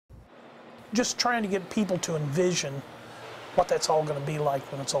just trying to get people to envision what that's all going to be like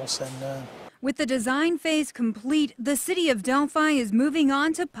when it's all said and done. With the design phase complete, the city of Delphi is moving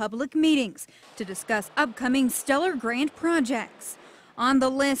on to public meetings to discuss upcoming Stellar Grant projects. On the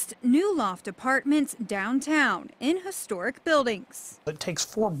list, new loft apartments downtown in historic buildings. It takes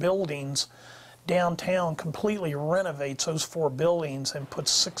 4 buildings downtown, completely renovates those 4 buildings and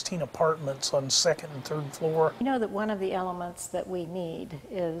puts 16 apartments on 2nd and 3rd floor. You know that one of the elements that we need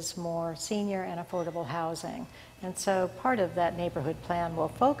is more senior and affordable housing. And so part of that neighborhood plan will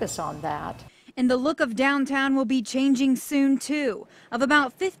focus on that. And the look of downtown will be changing soon, too. Of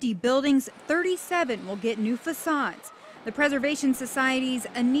about 50 buildings, 37 will get new facades. The Preservation Society's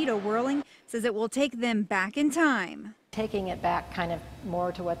Anita Whirling says it will take them back in time. Taking it back kind of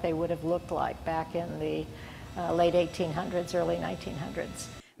more to what they would have looked like back in the late 1800s, early 1900s.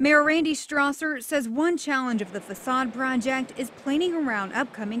 Mayor Randy Strasser says one challenge of the facade project is planning around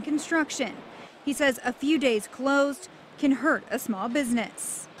upcoming construction. He says a few days closed can hurt a small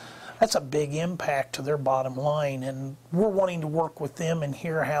business. That's a big impact to their bottom line, and we're wanting to work with them and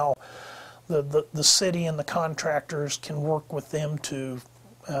hear how the city and the contractors can work with them to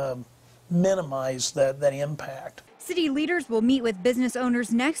minimize that impact. City leaders will meet with business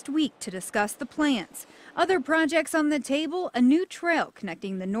owners next week to discuss the plans. Other projects on the table, a new trail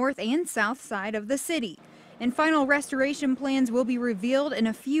connecting the north and south side of the city. And final restoration plans will be revealed in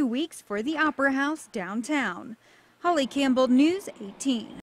a few weeks for the Opera House downtown. Holly Campbell, News 18.